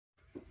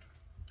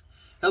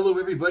Hello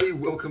everybody,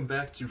 welcome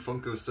back to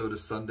Funko Soda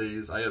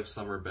Sundays. I have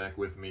Summer back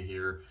with me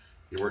here.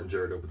 Martin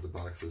Jared opens a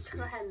box this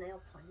week. I had a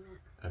nail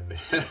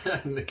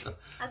appointment.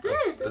 I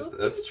did.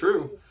 That's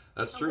true.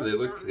 That's true.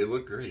 They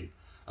look great.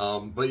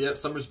 But yeah,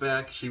 Summer's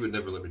back. She would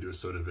never let me do a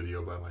soda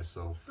video by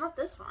myself. Not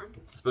this one.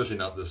 Especially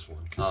not this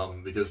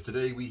one. Because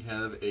today we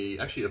have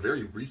actually a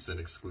very recent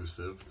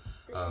exclusive.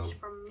 This is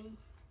from me.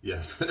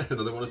 Yes,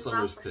 another one of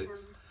Summer's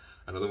picks.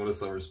 Another one of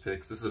Summer's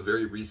picks. This is a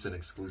very recent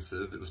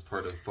exclusive. It was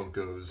part of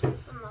Funko's. I'm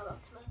not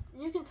ultimate.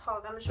 You can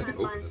talk. I'm just trying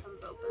to find some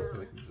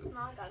open. No,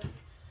 I got it.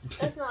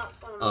 That's not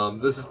one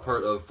of This is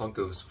part of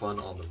Funko's Fun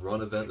on the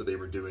Run event that they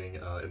were doing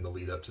in the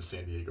lead up to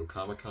San Diego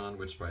Comic-Con,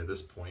 which by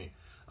this point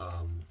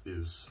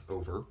is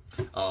over.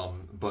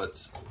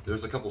 But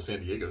there's a couple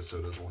San Diego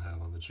sodas we'll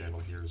have on the channel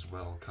here as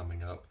well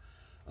coming up.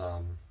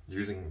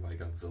 You're using my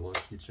Godzilla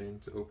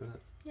keychain to open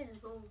it? Yeah.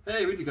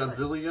 Hey, we did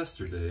Godzilla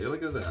yesterday.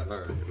 Look at that. All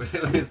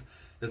right.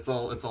 It's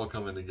all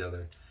coming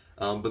together.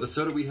 But the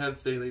soda we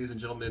have today, ladies and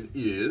gentlemen,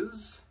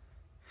 is...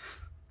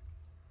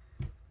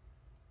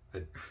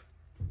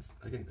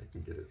 I can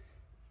get it.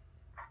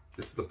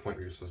 This is the point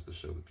where you're supposed to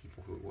show the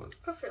people who it was.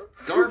 Garfield.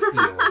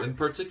 Garfield. In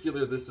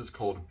particular, this is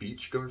called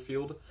Beach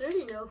Garfield. I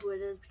already know who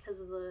it is because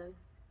of the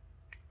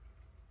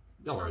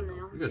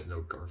thumbnail. You guys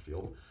know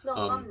Garfield. No,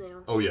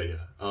 thumbnail. Oh, yeah.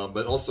 But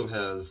it also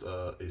has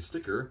a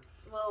sticker.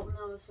 Well,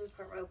 no, this is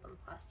part where I open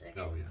plastic.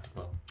 Oh, yeah.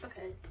 Well.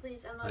 Okay,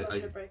 please, I'm not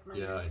about to break my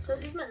nails. So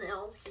these are my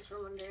nails, in case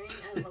you're wondering.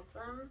 I love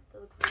them. They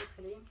look really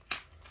pretty.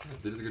 Yeah,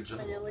 they did a good job.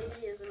 My nail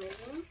lady is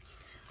amazing.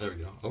 There we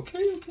go.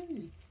 Okay.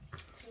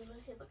 This is what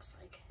he looks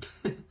like.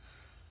 And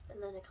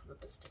then it comes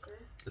with a sticker.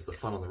 It's the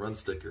Fun on the Run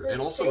sticker.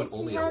 And also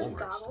only at Walmart. He has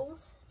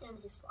goggles, and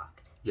he's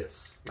locked.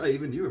 Yes.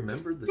 Even you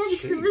remembered the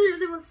chase. Yeah, because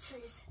really wants to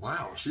chase.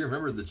 Wow, she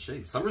remembered the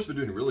chase. Summer's been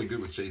doing really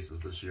good with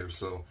chases this year,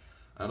 so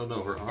I don't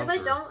know. Her odds If I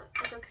don't,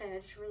 it's okay. I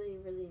just really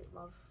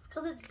love...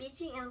 Because it's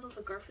beachy and it's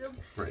also Garfield.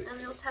 Right. And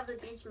they also have the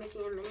Beach Mickey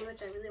and Minnie,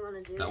 which I really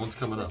want to do. That one's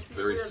coming up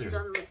very soon.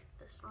 Done with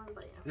this one,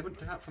 but yeah.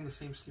 They're not from the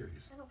same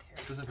series. I don't care.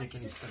 It doesn't make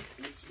any sense.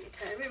 Beachy.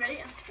 Okay, are we ready?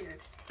 I'm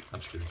scared.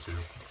 I'm scared too.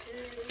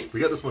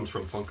 We got this one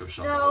from Funko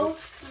Shop. No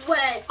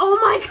way. Oh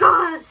my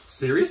gosh.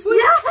 Seriously?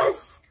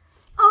 Yes.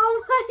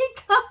 Oh my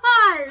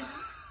gosh.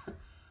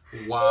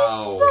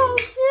 Wow. He's so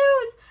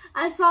cute.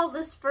 I saw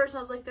this first and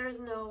I was like, there's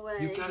no way.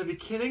 You gotta be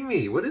kidding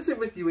me. What is it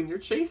with you and your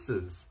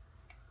chases?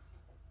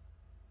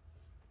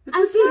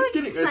 This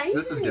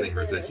is getting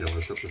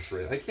ridiculous at this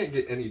rate. I can't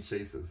get any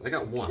chases. I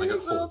got one. I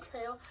got little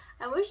tail.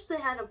 I wish they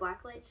had a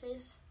blacklight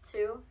chase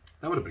too.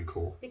 That would have been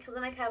cool. Because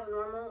then I could have a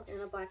normal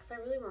and a black. So I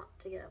really want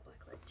to get a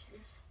blacklight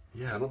chase.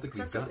 Yeah, I don't think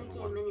we've gotten one. That's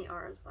what Mickey and Minnie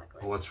are, is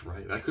blacklight. Oh, that's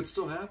right. That could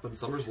still happen.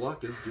 Summer's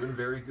luck is doing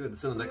very good.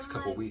 It's in the next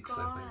couple weeks,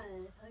 I think.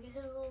 Look at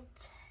his little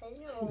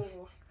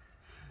tail.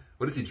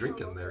 What is he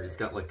drinking there? He's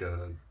got like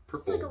a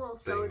purple it's like a little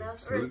soda or a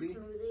smoothie.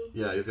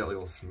 Yeah, he's got like a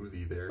little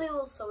smoothie there. It's like a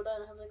little soda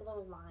and it has like a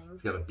little lime.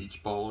 He's got a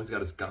beach ball. He's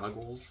got his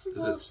goggles. His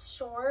little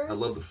shorts. I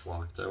love the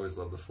flocked. I always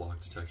love the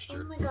flocked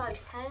texture. Oh my god,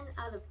 10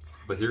 out of 10.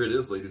 But here it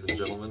is, ladies and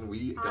gentlemen.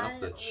 We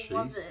got the chase.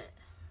 Love it.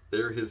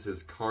 There is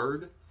his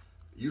card.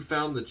 You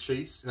found the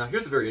chase. Now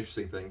here's a very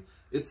interesting thing.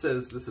 It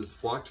says this is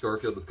flocked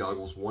Garfield with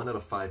goggles 1 out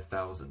of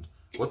 5,000.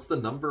 What's the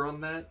number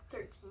on that?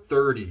 13.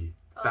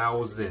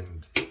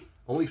 30,000.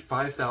 Only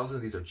 5,000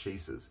 of these are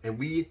chases, and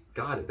we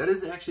got it. That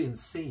is actually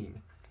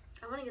insane.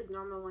 I want to get the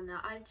normal one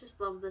now. I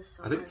just love this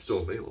so much. I think it's still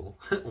available.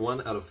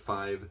 1 out of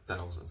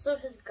 5,000. So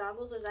his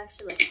goggles, there's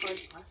actually like hard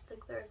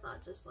plastic there. It's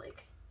not just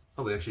like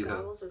they actually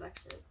goggles. There's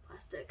actually like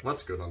plastic. Well,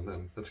 that's good on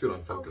them. That's good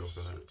on Funko for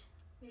that.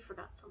 We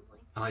forgot something.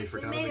 Oh, you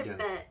forgot him again. We made a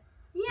bet.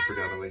 Yeah. You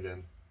forgot him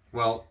again.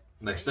 Well,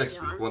 next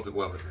week. We'll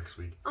have it next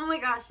week. Oh my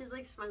gosh, he's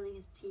like smiling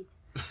his teeth.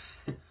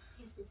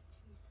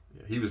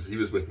 Yeah, he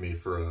was with me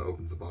for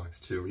opens the box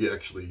too. He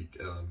actually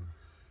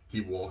he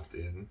walked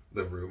in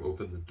the room,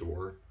 opened the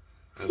door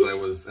as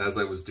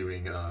I was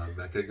doing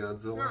Mecha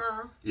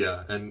Godzilla.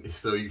 Yeah, and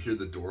so you hear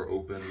the door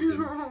open and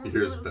you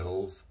hear his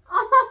bells.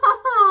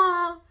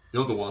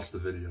 You'll have to watch the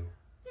video.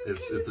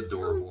 It's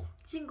adorable.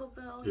 Jingle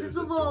bell. There's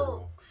a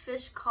little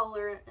fish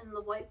collar and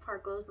the white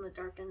part glows in the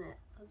dark in it.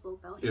 His little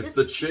bell. It's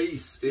the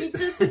chase. He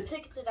just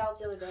picked it out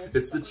the other day.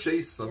 It's the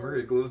chase, Summer.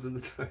 It glows in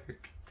the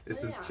dark.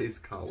 It's his chase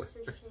collar. It's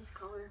his chase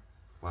collar.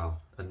 Wow,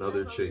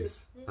 another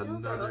chase. These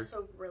nails are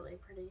also really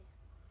pretty.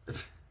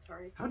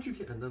 Sorry. How'd you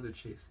get another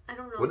chase? I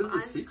don't know. What is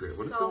the secret?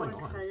 What is going on? I'm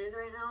so excited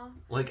right now.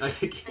 Like I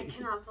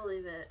cannot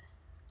believe it.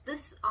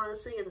 This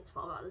honestly is a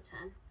 12 out of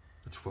 10.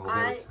 A 12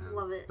 out of 10. I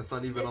love it. That's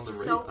not even on the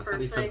rate. So That's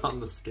not even on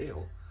the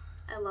scale.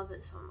 I love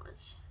it so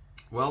much.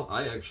 Well,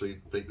 I actually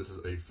think this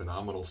is a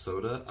phenomenal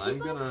soda. I'm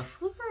gonna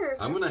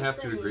have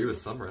to agree with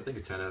Summer. I think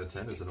a 10 out of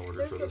 10 is in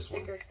order for this one. There's the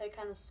sticker, because I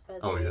kind of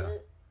sped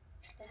it.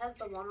 It has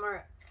the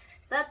Walmart.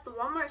 The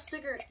Walmart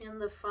sticker and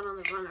the Fun on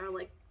the Run are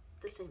like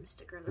the same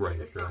sticker. Right,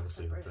 they're on the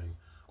same thing.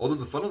 Although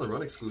the Fun on the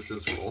Run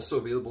exclusives were also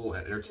available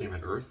at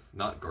Entertainment Earth,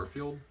 not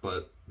Garfield,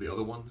 but the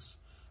other ones.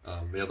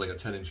 They had like a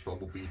 10-inch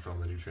Bumblebee from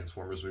the new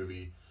Transformers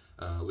movie,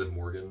 Liv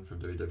Morgan from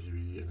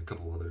WWE, and a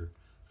couple other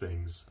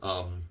things.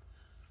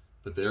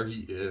 But there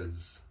he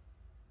is.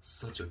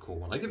 Such a cool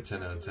one. I give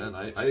 10 out of 10.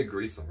 I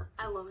agree, Summer.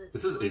 I love it.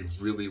 This is a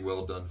really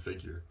well done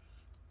figure.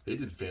 They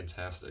did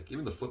fantastic.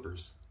 Even the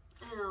flippers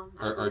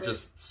are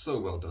just so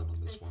well done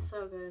on this one.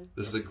 So good.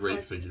 This is a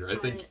great figure. I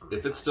think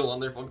if it's still on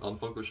there on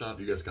Funko Shop,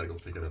 you guys gotta go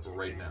pick it up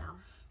right now.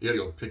 You gotta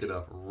go pick it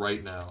up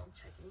right now. I'm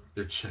checking.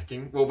 You're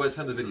checking? Well, by the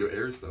time the video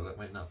airs, though, that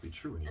might not be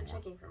true anymore. I'm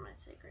checking for my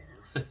sake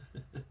right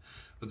now.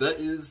 But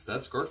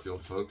that's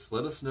Garfield, folks.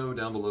 Let us know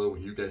down below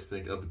what you guys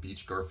think of the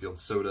Beach Garfield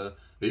Soda.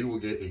 Maybe we'll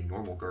get a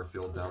normal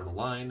Garfield down the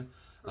line.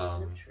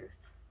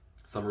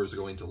 Summer is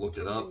going to look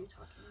it up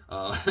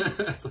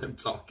as I'm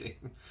talking.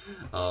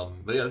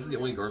 But yeah, this is the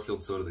only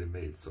Garfield soda they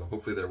made, so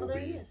hopefully there will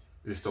be.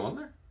 Is he still on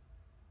there?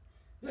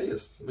 Yeah, he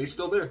is. He's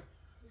still there.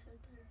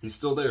 He's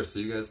still there. So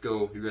you guys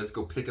go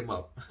pick him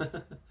up.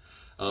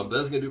 But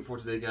that's gonna do it for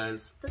today,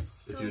 guys.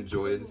 If you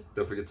enjoyed,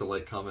 don't forget to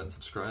like, comment, and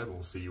subscribe, and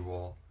we'll see you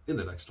all in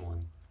the next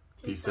one.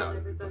 Peace out,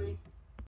 everybody.